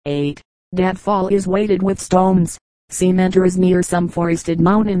8. Deadfall is weighted with stones. Cemeteries near some forested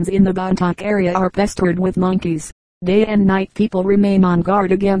mountains in the Bontoc area are pestered with monkeys. Day and night people remain on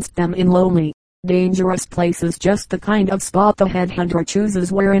guard against them in lonely, dangerous places, just the kind of spot the headhunter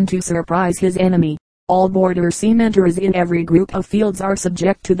chooses wherein to surprise his enemy. All border cemeteries in every group of fields are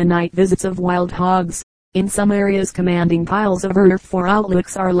subject to the night visits of wild hogs. In some areas commanding piles of earth for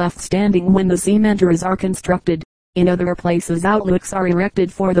outlooks are left standing when the cemeteries are constructed. In other places outlooks are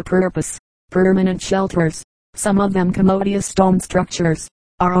erected for the purpose. Permanent shelters, some of them commodious stone structures,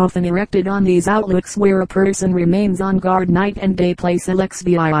 are often erected on these outlooks where a person remains on guard night and day. Place elects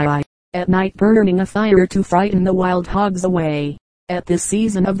VII. At night burning a fire to frighten the wild hogs away. At this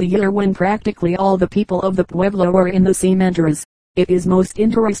season of the year when practically all the people of the pueblo are in the cemeteries, it is most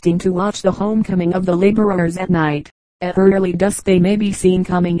interesting to watch the homecoming of the laborers at night. At early dusk they may be seen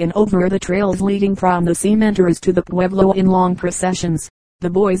coming in over the trails leading from the cemeteries to the pueblo in long processions.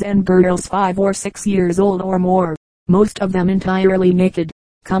 The boys and girls 5 or 6 years old or more, most of them entirely naked,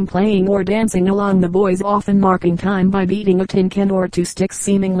 come playing or dancing along, the boys often marking time by beating a tin can or 2 sticks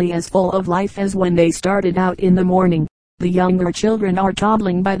seemingly as full of life as when they started out in the morning. The younger children are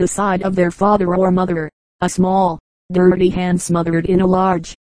toddling by the side of their father or mother, a small, dirty hand smothered in a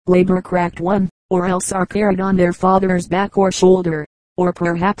large, labor-cracked one, or else are carried on their father's back or shoulder, or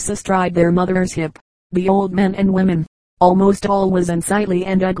perhaps astride their mother's hip. The old men and women, almost always unsightly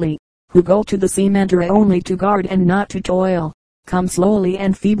and ugly, who go to the cemetery only to guard and not to toil, come slowly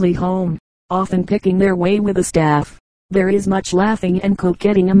and feebly home, often picking their way with a staff. There is much laughing and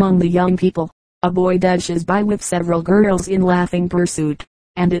coquetting among the young people. A boy dashes by with several girls in laughing pursuit,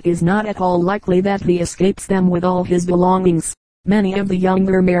 and it is not at all likely that he escapes them with all his belongings. Many of the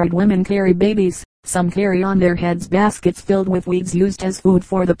younger married women carry babies, some carry on their heads baskets filled with weeds used as food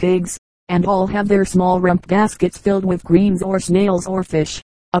for the pigs, and all have their small rump baskets filled with greens or snails or fish.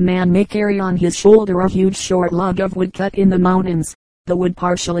 A man may carry on his shoulder a huge short log of wood cut in the mountains, the wood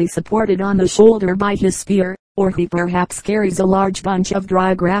partially supported on the shoulder by his spear, or he perhaps carries a large bunch of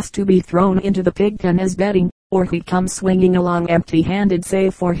dry grass to be thrown into the pig pen as bedding, or he comes swinging along empty-handed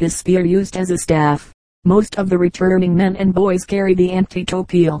save for his spear used as a staff. Most of the returning men and boys carry the empty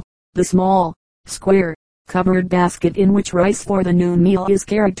topeel, the small, square, covered basket in which rice for the noon meal is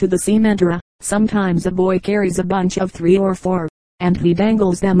carried to the cemetery. Sometimes a boy carries a bunch of 3 or 4, and he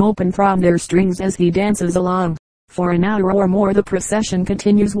dangles them open from their strings as he dances along. For an hour or more the procession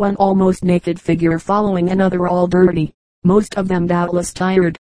continues, one almost naked figure following another, all dirty, most of them doubtless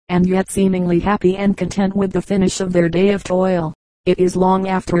tired, and yet seemingly happy and content with the finish of their day of toil. It is long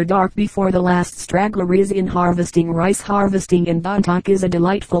after dark before the last straggler is in harvesting rice. Harvesting in Bontoc is a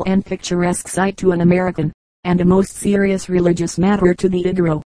delightful and picturesque sight to an American, and a most serious religious matter to the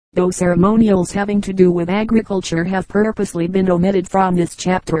Igorot, though ceremonials having to do with agriculture have purposely been omitted from this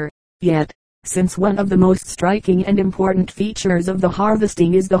chapter. Yet, since one of the most striking and important features of the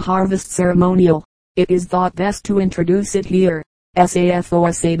harvesting is the harvest ceremonial, it is thought best to introduce it here.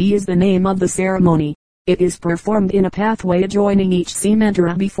 Safosab is the name of the ceremony. It is performed in a pathway adjoining each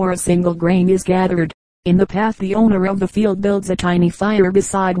cemetery before a single grain is gathered. In the path the owner of the field builds a tiny fire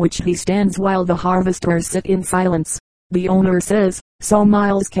beside which he stands while the harvesters sit in silence. The owner says, "So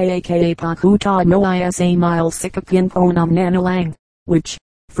miles kaka pakuta no isa miles sikapin ponam nanalang," which,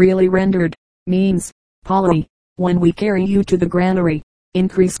 freely rendered, means, "Polly, when we carry you to the granary,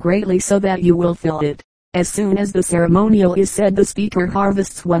 increase greatly so that you will fill it." As soon as the ceremonial is said the speaker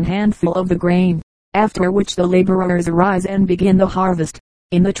harvests 1 handful of the grain, after which the laborers arise and begin the harvest.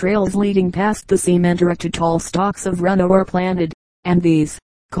 In the trails leading past the cemetery to tall stalks of runno are planted, and these,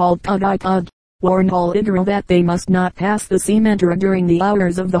 called pud, warn all Igorot that they must not pass the cemetery during the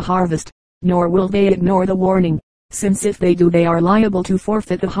hours of the harvest, nor will they ignore the warning, since if they do they are liable to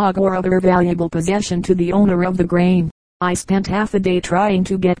forfeit the hog or other valuable possession to the owner of the grain. I spent half a day trying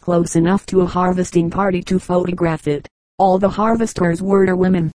to get close enough to a harvesting party to photograph it. All the harvesters were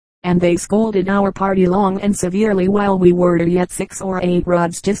women, and they scolded our party long and severely while we were yet 6 or 8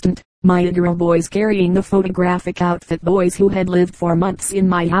 rods distant. My Igorot boys carrying the photographic outfit, boys who had lived for months in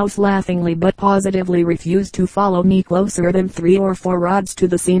my house, laughingly but positively refused to follow me closer than 3 or 4 rods to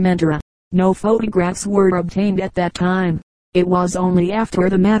the cemetery. No photographs were obtained at that time. It was only after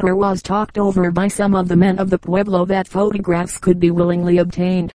the matter was talked over by some of the men of the pueblo that photographs could be willingly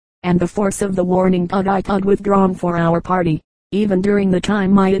obtained, and the force of the warning pud withdrawn for our party. Even during the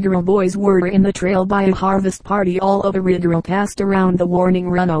time my Igorot boys were in the trail by a harvest party, all other Igorot passed around the warning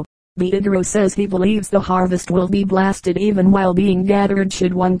runno. The Igorot says he believes the harvest will be blasted even while being gathered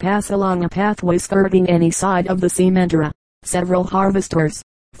should one pass along a pathway skirting any side of the cemetery. Several harvesters,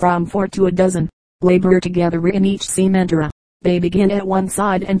 from 4 to a dozen, labor together in each cemetery. They begin at one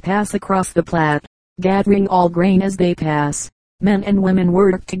side and pass across the plat, gathering all grain as they pass. Men and women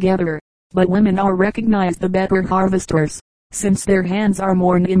work together, but women are recognized the better harvesters, since their hands are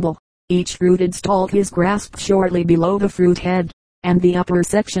more nimble. Each fruited stalk is grasped shortly below the fruit head, and the upper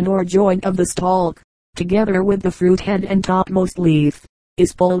section or joint of the stalk, together with the fruit head and topmost leaf,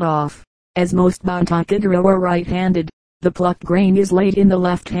 is pulled off. As most Bontoc are right-handed, the plucked grain is laid in the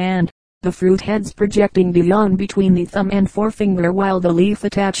left hand, the fruit heads projecting beyond between the thumb and forefinger, while the leaf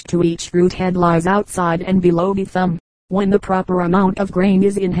attached to each fruit head lies outside and below the thumb. When the proper amount of grain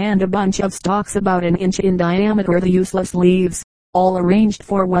is in hand, a bunch of stalks about an inch in diameter, the useless leaves, all arranged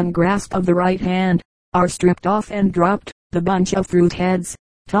for one grasp of the right hand, are stripped off and dropped. The bunch of fruit heads,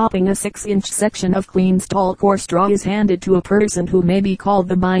 topping a 6-inch section of clean stalk or straw, is handed to a person who may be called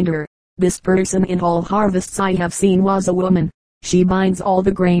the binder. This person in all harvests I have seen was a woman. She binds all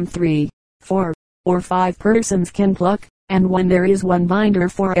the grain. 3, 4, or 5 persons can pluck, and when there is one binder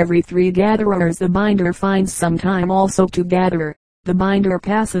for every 3 gatherers, the binder finds some time also to gather. The binder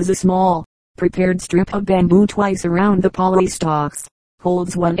passes a small, prepared strip of bamboo twice around the poly stalks,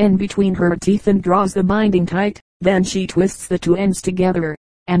 holds one end between her teeth and draws the binding tight. Then she twists the 2 ends together,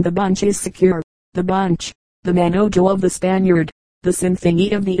 and the bunch is secure. The bunch, the manojo of the Spaniard, the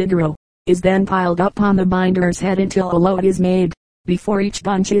synthingi of the Igorot, is then piled up on the binder's head until a load is made. Before each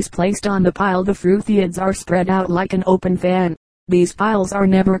bunch is placed on the pile, the fruitheids are spread out like an open fan. These piles are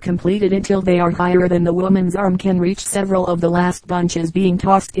never completed until they are higher than the woman's arm can reach, several of the last bunches being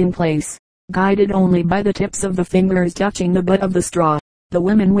tossed in place, guided only by the tips of the fingers touching the butt of the straw. The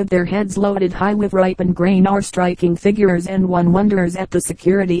women, with their heads loaded high with ripened grain, are striking figures, and one wonders at the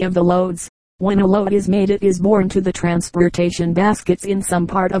security of the loads. When a load is made, it is borne to the transportation baskets in some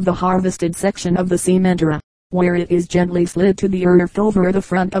part of the harvested section of the sementera, where it is gently slid to the earth over the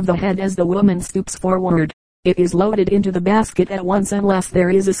front of the head as the woman stoops forward. It is loaded into the basket at once, unless there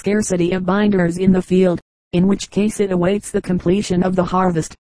is a scarcity of binders in the field, in which case it awaits the completion of the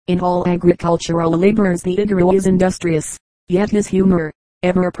harvest. In all agricultural labors the Igorot is industrious, yet his humor,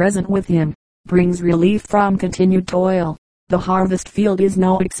 ever present with him, brings relief from continued toil. The harvest field is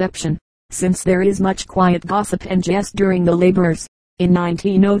no exception, since there is much quiet gossip and jest during the labors. In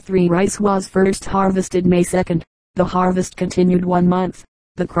 1903 rice was first harvested May 2nd. The harvest continued 1 month,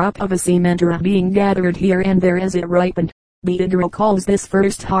 the crop of a sementera being gathered here and there as it ripened. The Igorot calls this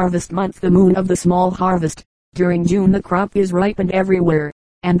first harvest month the moon of the small harvest. During June the crop is ripened everywhere,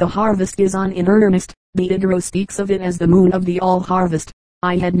 and the harvest is on in earnest. The Igorot speaks of it as the moon of the all harvest.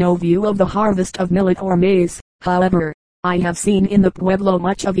 I had no view of the harvest of millet or maize, however. I have seen in the pueblo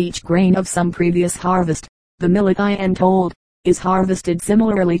much of each grain of some previous harvest. The millet, I am told, is harvested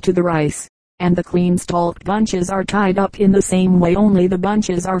similarly to the rice, and the clean stalked bunches are tied up in the same way, only the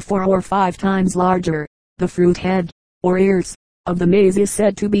bunches are 4 or 5 times larger. The fruit head, or ears, of the maize is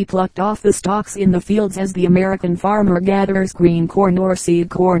said to be plucked off the stalks in the fields as the American farmer gathers green corn or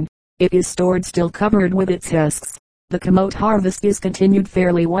seed corn. It is stored still covered with its husks. The camote harvest is continued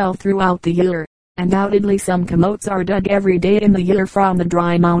fairly well throughout the year. Undoubtedly some camotes are dug every day in the year from the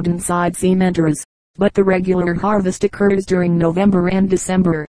dry mountainside sementeras, but the regular harvest occurs during November and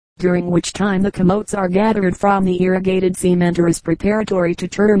December, during which time the camotes are gathered from the irrigated sementeras preparatory to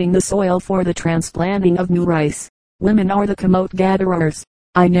turning the soil for the transplanting of new rice. Women are the camote gatherers.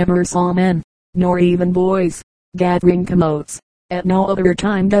 I never saw men, nor even boys, gathering camotes. At no other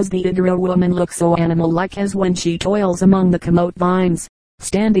time does the Igorot woman look so animal-like as when she toils among the camote vines,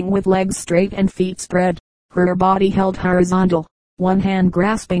 standing with legs straight and feet spread, her body held horizontal, one hand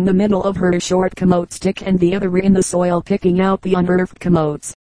grasping the middle of her short camote stick and the other in the soil picking out the unearthed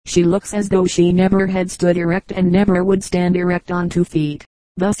camotes. She looks as though she never had stood erect and never would stand erect on 2 feet.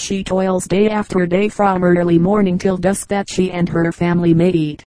 Thus she toils day after day from early morning till dusk that she and her family may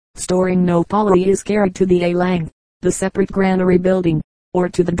eat. Storing no poly is carried to the alang, the separate granary building, or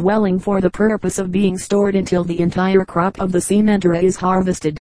to the dwelling for the purpose of being stored until the entire crop of the sementera is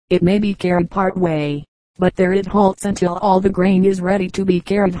harvested. It may be carried part way, but there it halts until all the grain is ready to be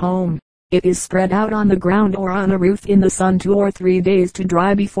carried home. It is spread out on the ground or on a roof in the sun 2 or 3 days to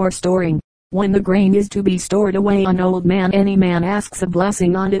dry before storing. When the grain is to be stored away, an old man, any man, asks a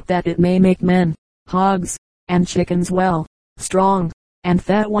blessing on it that it may make men, hogs, and chickens well, strong, and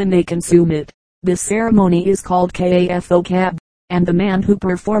fat when they consume it. This ceremony is called Kafokab, and the man who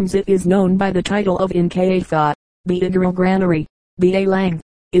performs it is known by the title of Inkafat. The Igorot granary, the alang,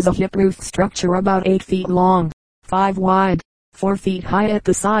 is a hip-roofed structure about 8 feet long, 5 wide, 4 feet high at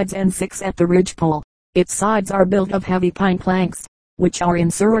the sides and 6 at the ridgepole. Its sides are built of heavy pine planks, which are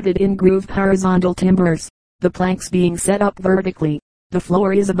inserted in grooved horizontal timbers, the planks being set up vertically. The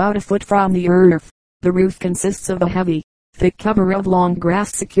floor is about a foot from the earth. The roof consists of a heavy, thick cover of long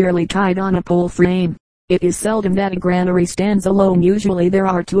grass securely tied on a pole frame. It is seldom that a granary stands alone. Usually there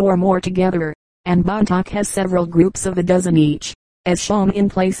are two or more together, and Bontoc has several groups of a dozen each, as shown in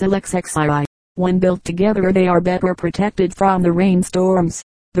place LXXI. When built together they are better protected from the rainstorms.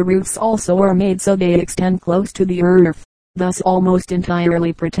 The roofs also are made so they extend close to the earth, thus almost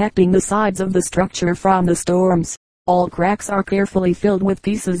entirely protecting the sides of the structure from the storms. All cracks are carefully filled with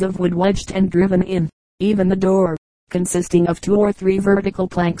pieces of wood wedged and driven in. Even the door, consisting of 2 or 3 vertical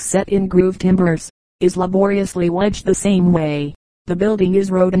planks set in grooved timbers, is laboriously wedged the same way. The building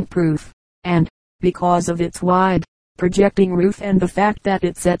is rodent-proof, and, because of its wide, projecting roof and the fact that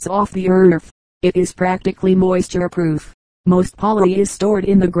it sets off the earth, it is practically moisture-proof. Most poly is stored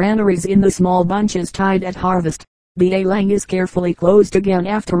in the granaries in the small bunches tied at harvest. The elang is carefully closed again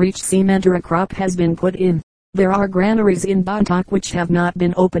after each sementera crop has been put in. There are granaries in Bontoc which have not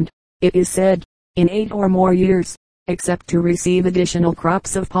been opened, it is said, in 8 or more years, except to receive additional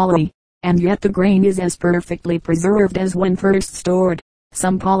crops of poly, and yet the grain is as perfectly preserved as when first stored.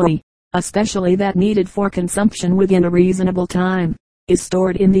 Some poly, especially that needed for consumption within a reasonable time, is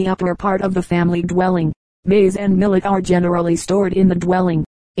stored in the upper part of the family dwelling. Maize and millet are generally stored in the dwelling,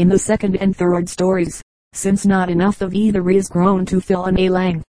 in the second and third stories, since not enough of either is grown to fill an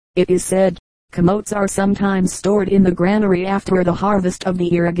elang. It is said, camotes are sometimes stored in the granary after the harvest of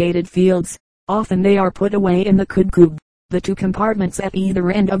the irrigated fields. Often they are put away in the kudkub, the 2 compartments at either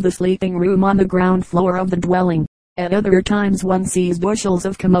end of the sleeping room on the ground floor of the dwelling. At other times one sees bushels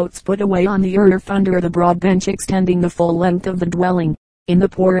of camotes put away on the earth under the broad bench extending the full length of the dwelling. In the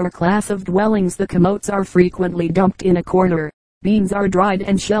poorer class of dwellings the camotes are frequently dumped in a corner. Beans are dried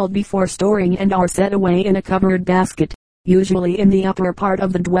and shelled before storing and are set away in a covered basket, usually in the upper part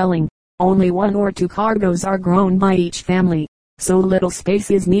of the dwelling. Only 1 or 2 cargoes are grown by each family, so little space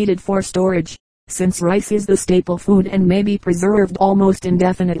is needed for storage. Since rice is the staple food and may be preserved almost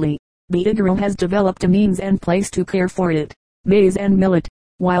indefinitely, the Igorot has developed a means and place to care for it. Maize and millet,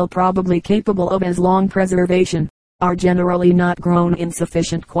 while probably capable of as long preservation, are generally not grown in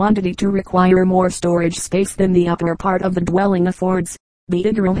sufficient quantity to require more storage space than the upper part of the dwelling affords. The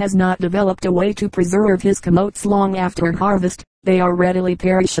Igorot has not developed a way to preserve his camotes long after harvest. They are readily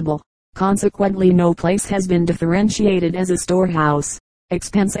perishable. Consequently no place has been differentiated as a storehouse.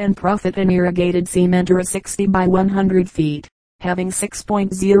 Expense and profit. An irrigated sementera 60 by 100 feet, having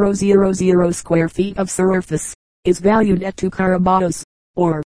 6.000 square feet of surface, is valued at 2 carabatos,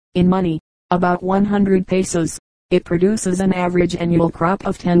 or, in money, about 100 pesos. It produces an average annual crop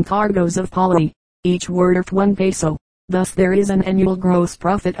of 10 cargoes of poly, each worth 1 peso. Thus there is an annual gross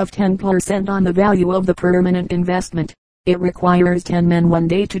profit of 10% on the value of the permanent investment. It requires 10 men one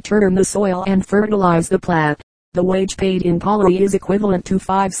day to turn the soil and fertilize the plat. The wage paid in poly is equivalent to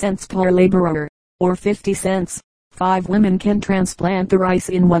 5 cents per laborer, or 50 cents. 5 women can transplant the rice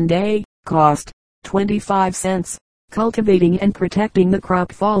in one day. Cost, 25 cents. Cultivating and protecting the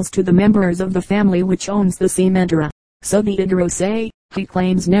crop falls to the members of the family which owns the sementera. So the Igorot say. He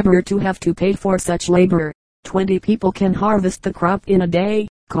claims never to have to pay for such labor. 20 people can harvest the crop in a day.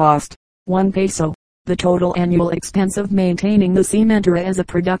 Cost, 1 peso. The total annual expense of maintaining the sementera as a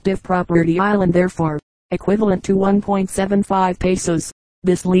productive property island therefore, equivalent to 1.75 pesos.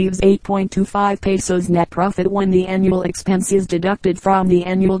 This leaves 8.25 pesos net profit when the annual expense is deducted from the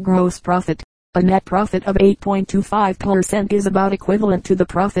annual gross profit. A net profit of 8.25% is about equivalent to the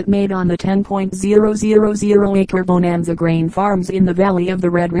profit made on the 10.000 acre Bonanza grain farms in the valley of the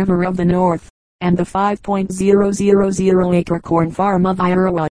Red River of the North, and the 5.000 acre corn farm of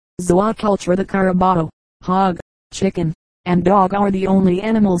Iowa. Zooculture. The carabato, hog, chicken, and dog are the only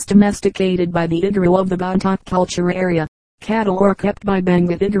animals domesticated by the Igorot of the Bontoc culture area. Cattle are kept by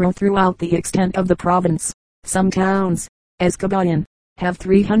Benguet Igorot throughout the extent of the province. Some towns, as Cagayan, have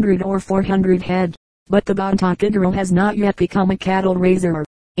 300 or 400 head, but the Bontoc Igorot has not yet become a cattle raiser.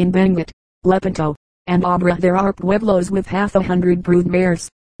 In Benguet, Lepanto, and Abra there are pueblos with half a hundred brood mares.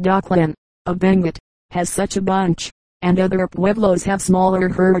 Doclan, of Benguet, has such a bunch, and other pueblos have smaller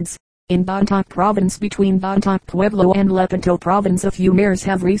herds. In Bontoc province between Bontoc Pueblo and Lepanto province a few mares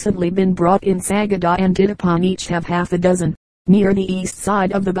have recently been brought in. Sagada and Titapon each have half a dozen. Near the east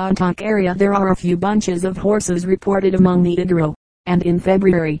side of the Bontoc area there are a few bunches of horses reported among the Igorot, and in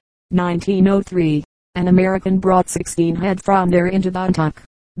February, 1903, an American brought 16 head from there into Bontoc.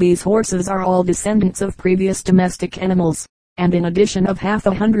 These horses are all descendants of previous domestic animals, and in addition of half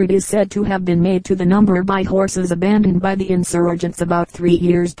a hundred is said to have been made to the number by horses abandoned by the insurgents about 3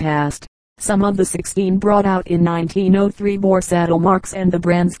 years past. Some of the 16 brought out in 1903 bore saddle marks and the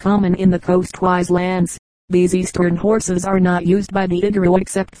brands common in the coastwise lands. These eastern horses are not used by the Igorot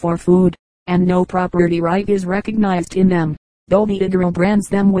except for food. and no property right is recognized in them. Though the Idro brands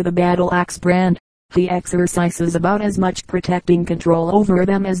them with a battle axe brand, he exercises about as much protecting control over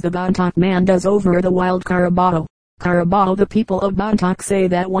them as the Bontoc man does over the wild Carabao. Carabao. The people of Bontoc say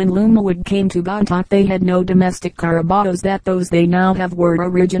that when Lumawud came to Bontoc they had no domestic Carabaos, that those they now have were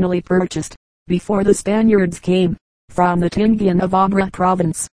originally purchased before the Spaniards came from the Tingian of Abra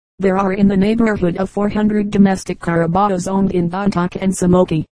province. There are in the neighborhood of 400 domestic Carabaos owned in Bontoc and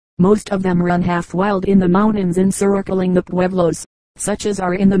Samoki. Most of them run half wild in the mountains encircling the pueblos. Such as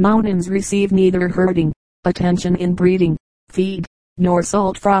are in the mountains receive neither herding, attention in breeding, feed, nor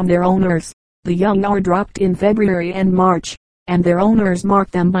salt from their owners. The young are dropped in February and March, and their owners mark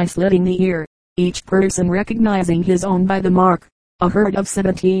them by slitting the ear, each person recognizing his own by the mark. A herd of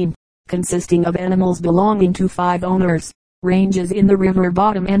 17, consisting of animals belonging to 5 owners, ranges in the river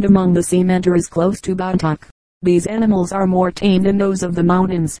bottom and among the cementeras close to Bontoc. These animals are more tame than those of the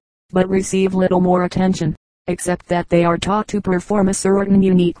mountains, but receive little more attention, except that they are taught to perform a certain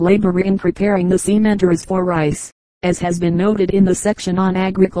unique labor in preparing the cementeras for rice, as has been noted in the section on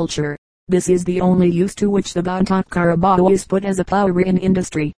agriculture. This is the only use to which the Bontoc Carabao is put as a plower in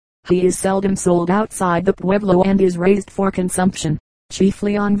industry. He is seldom sold outside the pueblo and is raised for consumption,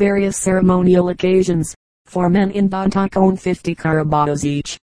 chiefly on various ceremonial occasions. 4 men in Bontoc own 50 Carabaos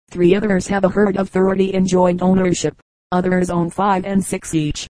each. 3 others have a herd of 30 in joint ownership. Others own 5 and 6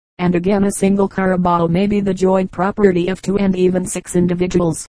 each. And again a single Carabao may be the joint property of 2 and even 6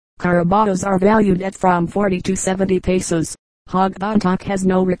 individuals. Carabaos are valued at from 40 to 70 pesos. Hog. Bontoc has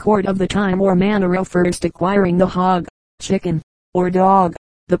no record of the time or manner of first acquiring the hog, chicken, or dog.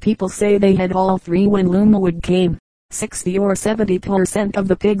 The people say they had all 3 when Lumawud came. 60 or 70% of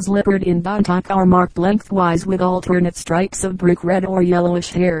the pigs littered in Bontoc are marked lengthwise with alternate stripes of brick red or yellowish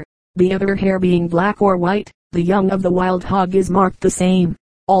hair, the other hair being black or white. The young of the wild hog is marked the same.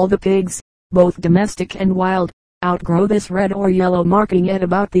 All the pigs, both domestic and wild, outgrow this red or yellow marking at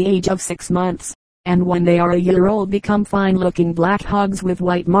about the age of 6 months, and when they are a year old become fine-looking black hogs with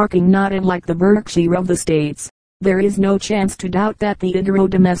white marking, not unlike the Berkshire of the States. There is no chance to doubt that the Idro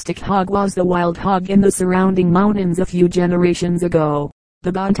domestic hog was the wild hog in the surrounding mountains a few generations ago.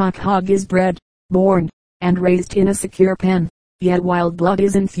 The Bontoc hog is bred, born, and raised in a secure pen, yet wild blood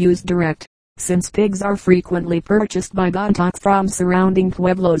is infused direct, since pigs are frequently purchased by Bontoc from surrounding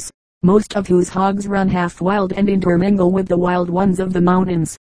pueblos, most of whose hogs run half wild and intermingle with the wild ones of the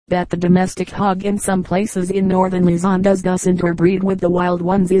mountains. That the domestic hog in some places in northern Luzon does thus interbreed with the wild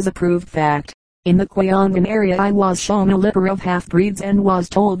ones is a proved fact. In the Quayangan area I was shown a litter of half-breeds and was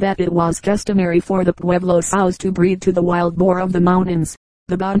told that it was customary for the pueblo sows to breed to the wild boar of the mountains.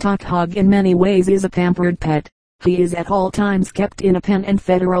 The Bontoc hog in many ways is a pampered pet. He is at all times kept in a pen and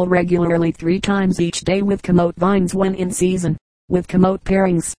fed regularly 3 times each day with camote vines when in season, with camote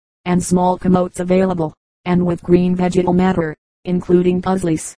parings, and small camotes available, and with green vegetal matter, including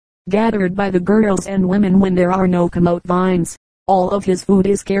puzzles, gathered by the girls and women when there are no camote vines. All of his food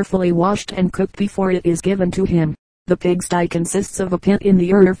is carefully washed and cooked before it is given to him. The pigsty consists of a pit in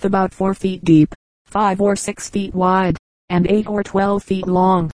the earth about 4 feet deep, 5 or 6 feet wide, and 8 or 12 feet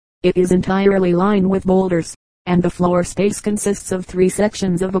long. It is entirely lined with boulders, and the floor space consists of 3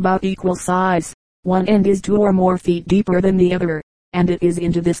 sections of about equal size. One end is 2 or more feet deeper than the other, and it is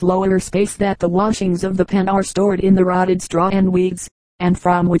into this lower space that the washings of the pen are stored in the rotted straw and weeds, and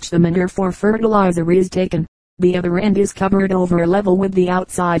from which the manure for fertilizer is taken. The other end is covered over level with the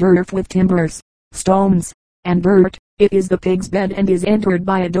outside earth with timbers, stones, and dirt. It is the pig's bed and is entered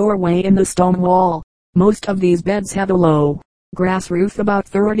by a doorway in the stone wall. Most of these beds have a low, grass roof about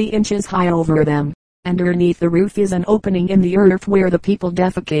 30 inches high over them. Underneath the roof is an opening in the earth where the people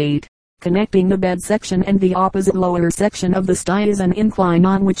defecate. Connecting the bed section and the opposite lower section of the sty is an incline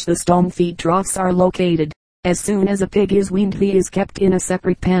on which the stone feed troughs are located. As soon as a pig is weaned he is kept in a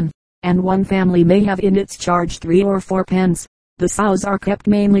separate pen, and one family may have in its charge 3 or 4 pens. The sows are kept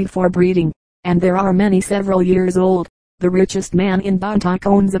mainly for breeding, and there are many several years old. The richest man in Bontoc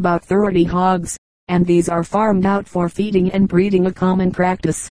owns about 30 hogs, and these are farmed out for feeding and breeding, a common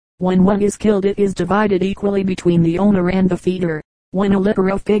practice. When one is killed it is divided equally between the owner and the feeder. When a litter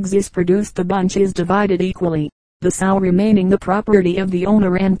of pigs is produced the bunch is divided equally, the sow remaining the property of the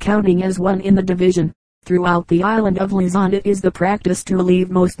owner and counting as one in the division. Throughout the island of Luzon it is the practice to leave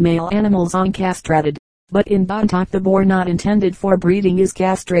most male animals uncastrated, but in Bontoc the boar not intended for breeding is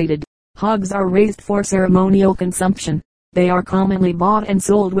castrated. Hogs are raised for ceremonial consumption. They are commonly bought and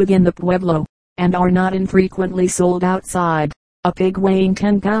sold within the pueblo, and are not infrequently sold outside. A pig weighing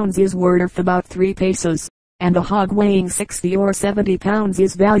 10 pounds is worth about 3 pesos, and a hog weighing 60 or 70 pounds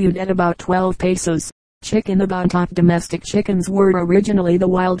is valued at about 12 pesos. Chicken. The Bontoc domestic chickens were originally the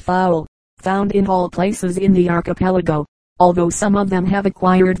wild fowl, found in all places in the archipelago, although some of them have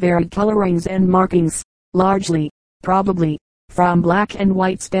acquired varied colorings and markings, largely, probably, from black and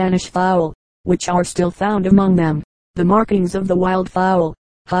white Spanish fowl, which are still found among them. The markings of the wild fowl,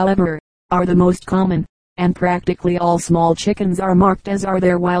 however, are the most common, and practically all small chickens are marked as are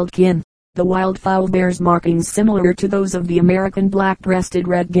their wild kin. The wild fowl bears markings similar to those of the American black-breasted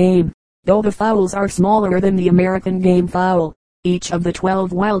red game, though the fowls are smaller than the American game fowl. Each of the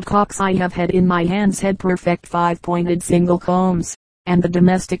 12 wild cocks I have had in my hands had perfect 5-pointed single combs, and the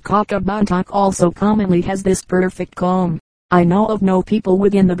domestic cock of Bontoc also commonly has this perfect comb. I know of no people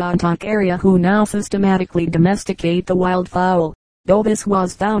within the Bontoc area who now systematically domesticate the wild fowl, though this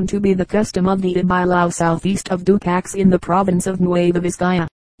was found to be the custom of the Ibilao southeast of Dupax in the province of Nueva Vizcaya.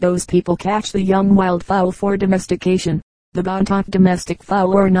 Those people catch the young wild fowl for domestication. The Bontoc domestic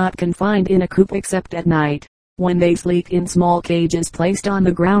fowl are not confined in a coop except at night, when they sleep in small cages placed on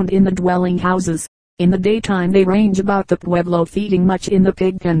the ground in the dwelling houses. In the daytime they range about the pueblo feeding much in the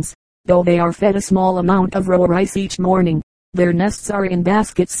pig pens, though they are fed a small amount of raw rice each morning. Their nests are in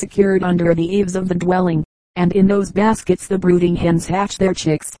baskets secured under the eaves of the dwelling, and in those baskets the brooding hens hatch their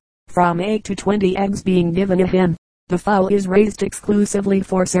chicks, from 8 to 20 eggs being given a hen. The fowl is raised exclusively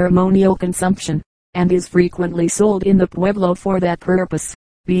for ceremonial consumption, and is frequently sold in the pueblo for that purpose,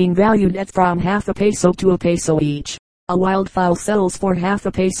 being valued at from half a peso to a peso each. A wild fowl sells for half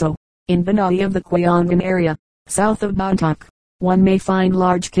a peso. In Banay of the Quayangan area, south of Bontoc, one may find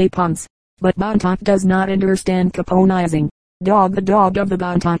large capons, but Bontoc does not understand caponizing. The dog of the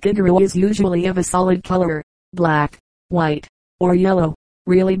Bontoc Igorot is usually of a solid color, black, white, or yellow,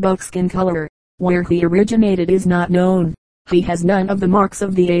 really buckskin color. Where he originated is not known. He has none of the marks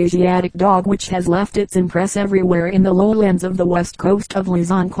of the Asiatic dog which has left its impress everywhere in the lowlands of the west coast of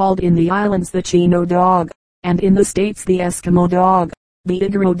Luzon, called in the islands the Chino dog, and in the States the Eskimo dog. The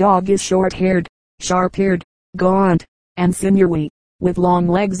Igorot dog is short-haired, sharp-eared, gaunt, and sinewy, with long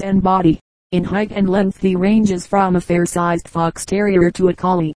legs and body. In height and length he ranges from a fair-sized fox terrier to a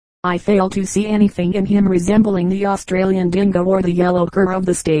collie. I fail to see anything in him resembling the Australian dingo or the yellow cur of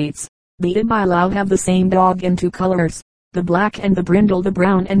the States. The Ibilao have the same dog in two colors, the black and the brindle, the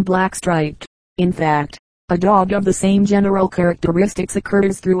brown and black striped. In fact, a dog of the same general characteristics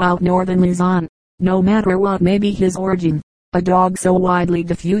occurs throughout northern Luzon, no matter what may be his origin. A dog so widely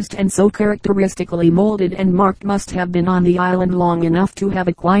diffused and so characteristically molded and marked must have been on the island long enough to have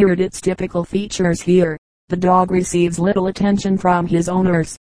acquired its typical features here. The dog receives little attention from his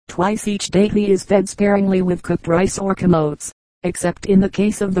owners. Twice each day he is fed sparingly with cooked rice or camotes. Except in the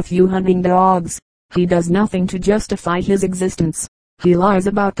case of the few hunting dogs, he does nothing to justify his existence. He lies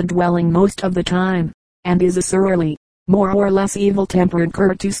about the dwelling most of the time, and is a surly, more or less evil-tempered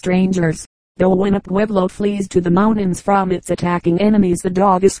cur to strangers. Though when a pueblo flees to the mountains from its attacking enemies, the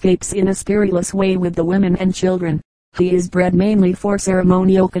dog escapes in a scurrilous way with the women and children. He is bred mainly for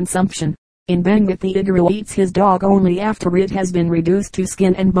ceremonial consumption. In Benguet the Igorot eats his dog only after it has been reduced to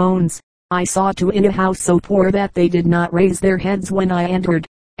skin and bones. I saw two in a house so poor that they did not raise their heads when I entered,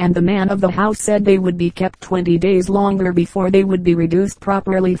 and the man of the house said they would be kept 20 days longer before they would be reduced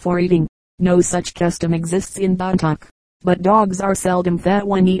properly for eating. No such custom exists in Bontoc, but dogs are seldom fed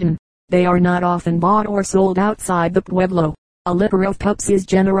when eaten. They are not often bought or sold outside the pueblo. A litter of pups is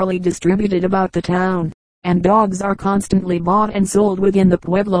generally distributed about the town, and dogs are constantly bought and sold within the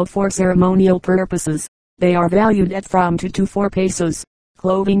pueblo for ceremonial purposes. They are valued at from 2 to 4 pesos.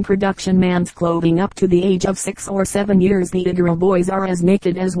 Clothing production: man's clothing up to the age of 6 or 7 years. The Igorot boys are as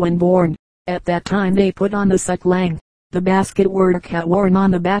naked as when born. At that time they put on the saklang, the basket work hat worn on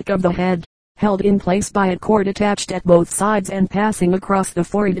the back of the head, held in place by a cord attached at both sides and passing across the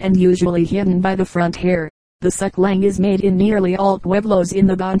forehead and usually hidden by the front hair. The saklang is made in nearly all pueblos in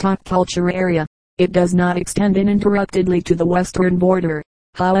the Bontoc culture area. It does not extend uninterruptedly to the western border,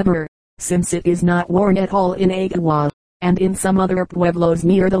 however, since it is not worn at all in Agawa, and in some other pueblos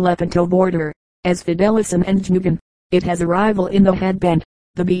near the Lepanto border, as Fidelicen and Jnugan. It has a rival in the headband,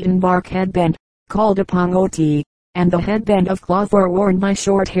 the beaten bark headband, called a pangoti, and the headband of cloth are worn by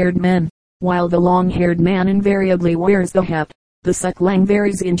short-haired men, while the long-haired man invariably wears the hat. The saklang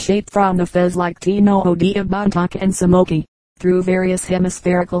varies in shape from the fez-like Tinoodi of Bontoc and Samoki, through various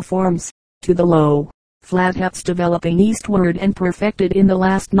hemispherical forms, to the low, flat hats developing eastward and perfected in the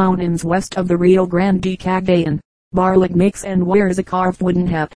last mountains west of the Rio Grande de Cagayan. Barlick makes and wears a carved wooden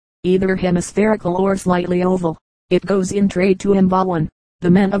hat, either hemispherical or slightly oval. It goes in trade to Embawan. The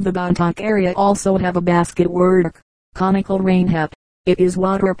men of the Bontoc area also have a basket work, conical rain hat. It is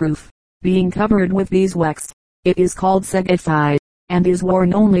waterproof, being covered with beeswax. It is called segafai, and is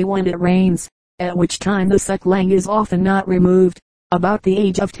worn only when it rains, at which time the saklang is often not removed. About the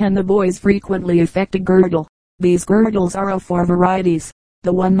age of 10 the boys frequently affect a girdle. These girdles are of 4 varieties.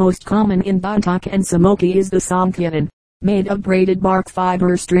 The one most common in Bontoc and Samoki is the Songkitten, made of braided bark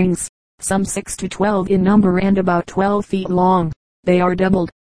fiber strings, some 6 to 12 in number and about 12 feet long. They are doubled,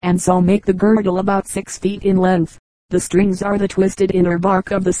 and so make the girdle about 6 feet in length. The strings are the twisted inner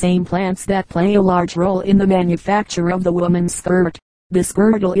bark of the same plants that play a large role in the manufacture of the woman's skirt. This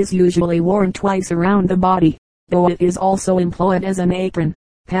girdle is usually worn twice around the body, though it is also employed as an apron,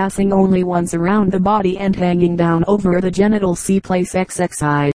 passing only once around the body and hanging down over the genital C place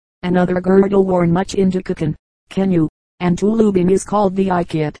XXI. Another girdle worn much in Jukukan, Kenu, and Tulubin is called the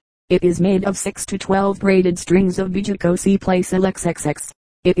Ikit. It is made of 6 to 12 braided strings of Bijuko C place LXXX.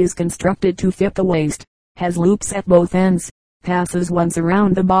 It is constructed to fit the waist, has loops at both ends, passes once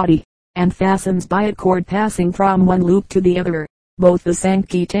around the body, and fastens by a cord passing from one loop to the other. Both the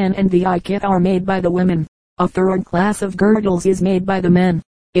Sankiten and the Ikit are made by the women. A third class of girdles is made by the men.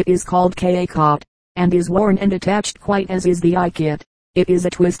 It is called Kaikot, and is worn and attached quite as is the Ikit. It is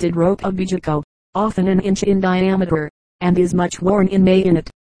a twisted rope of Bijuko, often an inch in diameter, and is much worn in Mayinit.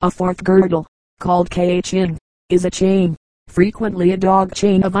 A fourth girdle, called Kaching, is a chain, frequently a dog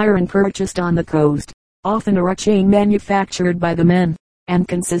chain of iron purchased on the coast, often a chain manufactured by the men, and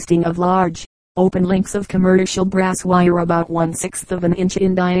consisting of large, open links of commercial brass wire about 1/6 of an inch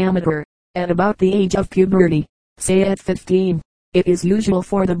in diameter. At about the age of puberty, say at 15, it is usual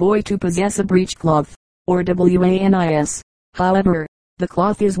for the boy to possess a breechcloth, or wanis. However, the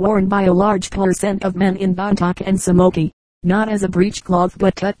cloth is worn by a large percent of men in Bontoc and Samoki, not as a breechcloth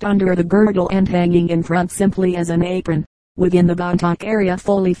but tucked under the girdle and hanging in front simply as an apron. Within the Bontoc area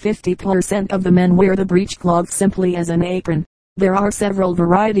fully 50% of the men wear the breechcloth simply as an apron. There are several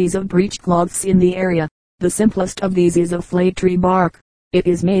varieties of breechcloths in the area. The simplest of these is of flayed tree bark. It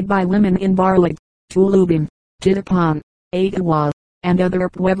is made by women in Barlig, Tulubin, Titapan, Agawa, and other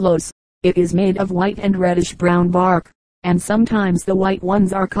pueblos. It is made of white and reddish brown bark, and sometimes the white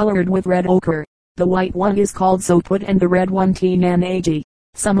ones are colored with red ochre. The white one is called soput and the red one tinanagi.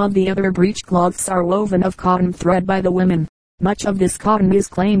 Some of the other breechcloths are woven of cotton thread by the women. Much of this cotton is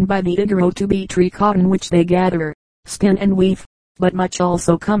claimed by the Igorot to be tree cotton which they gather, spin and weave, but much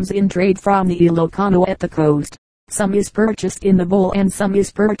also comes in trade from the Ilocano at the coast. Some is purchased in the bowl and some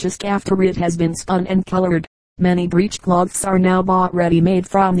is purchased after it has been spun and colored. Many breechcloths are now bought ready-made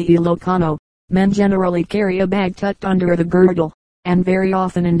from the Ilocano. Men generally carry a bag tucked under the girdle, and very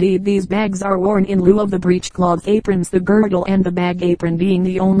often indeed these bags are worn in lieu of the breechcloth aprons, the girdle and the bag apron being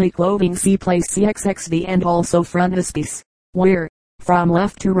the only clothing C place CXXV and also frontispiece. Where, from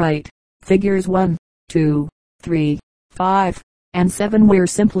left to right, figures 1, 2, 3, 5, and 7 wear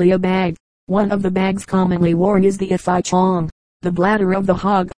simply a bag. One of the bags commonly worn is the Ifai Chong, the bladder of the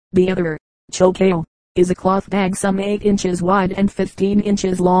hog. The other, Chokeo, is a cloth bag some 8 inches wide and 15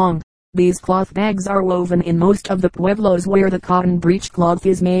 inches long. These cloth bags are woven in most of the pueblos where the cotton breechcloth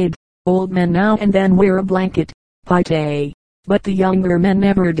is made. Old men now and then wear a blanket, paite, but the younger men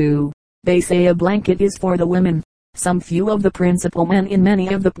never do. They say a blanket is for the women. Some few of the principal men in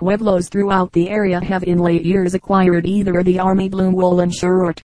many of the pueblos throughout the area have in late years acquired either the army blue woolen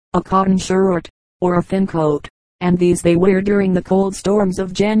shirt, a cotton shirt, or a thin coat, and these they wear during the cold storms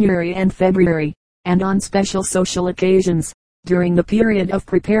of January and February, and on special social occasions. During the period of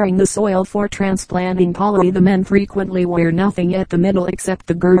preparing the soil for transplanting polly the men frequently wear nothing at the middle except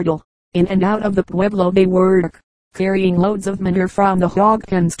the girdle. In and out of the pueblo they work, carrying loads of manure from the hog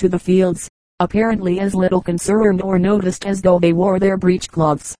pens to the fields, apparently as little concerned or noticed as though they wore their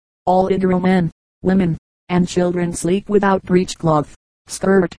breechcloths. All Igorot men, women, and children sleep without breechcloth,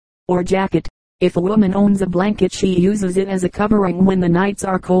 skirt, or jacket. If a woman owns a blanket she uses it as a covering when the nights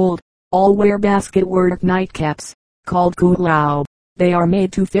are cold. All wear basket work nightcaps, called kulao. They are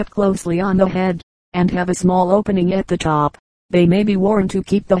made to fit closely on the head, and have a small opening at the top. They may be worn to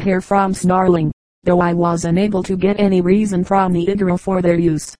keep the hair from snarling, though I was unable to get any reason from the Igorot for their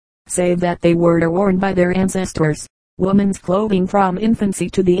use, save that they were worn by their ancestors. Women's clothing from infancy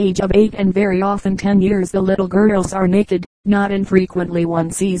to the age of 8 and very often 10 years the little girls are naked. Not infrequently one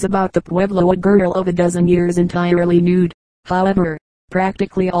sees about the pueblo a girl of a dozen years entirely nude. However,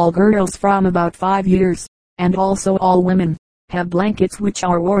 practically all girls from about 5 years, and also all women, have blankets which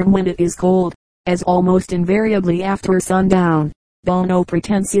are worn when it is cold, as almost invariably after sundown, though no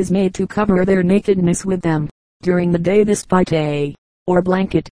pretense is made to cover their nakedness with them. During the day this paite, or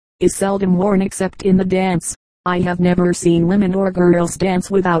blanket, is seldom worn except in the dance. I have never seen women or girls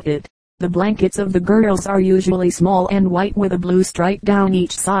dance without it. The blankets of the girls are usually small and white with a blue stripe down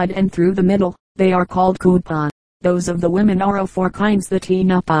each side and through the middle. They are called kupan. Those of the women are of 4 kinds: the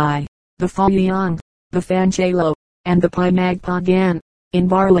tinapai, the fayang, the fanchelo, and the Pimagpagan, in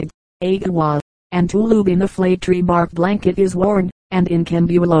Barlig, Agawa, and Tulubin the flayed tree bark blanket is worn, and in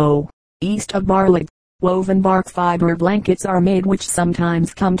Kembulo, east of Barlig, woven bark fiber blankets are made which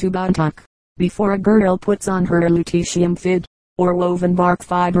sometimes come to Bontoc, before a girl puts on her lutetium fid, or woven bark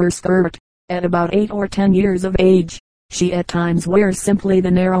fiber skirt. At about 8 or 10 years of age, she at times wears simply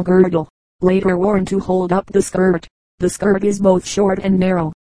the narrow girdle, later worn to hold up the skirt. The skirt is both short and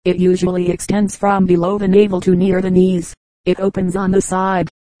narrow. It usually extends from below the navel to near the knees. It opens on the side,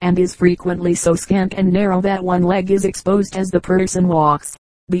 and is frequently so scant and narrow that one leg is exposed as the person walks,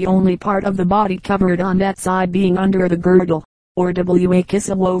 the only part of the body covered on that side being under the girdle, or kiss,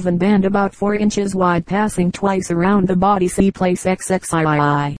 a woven band about 4 inches wide passing twice around the body. See place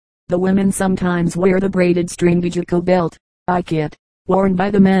XXII. The women sometimes wear the braided string bijico belt, kit, worn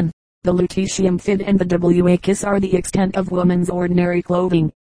by the men. The lutetium fid and the kiss are the extent of woman's ordinary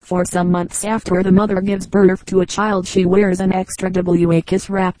clothing. For some months after the mother gives birth to a child she wears an extra kiss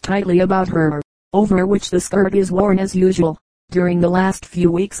wrapped tightly about her, over which the skirt is worn as usual. During the last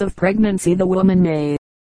few weeks of pregnancy the woman may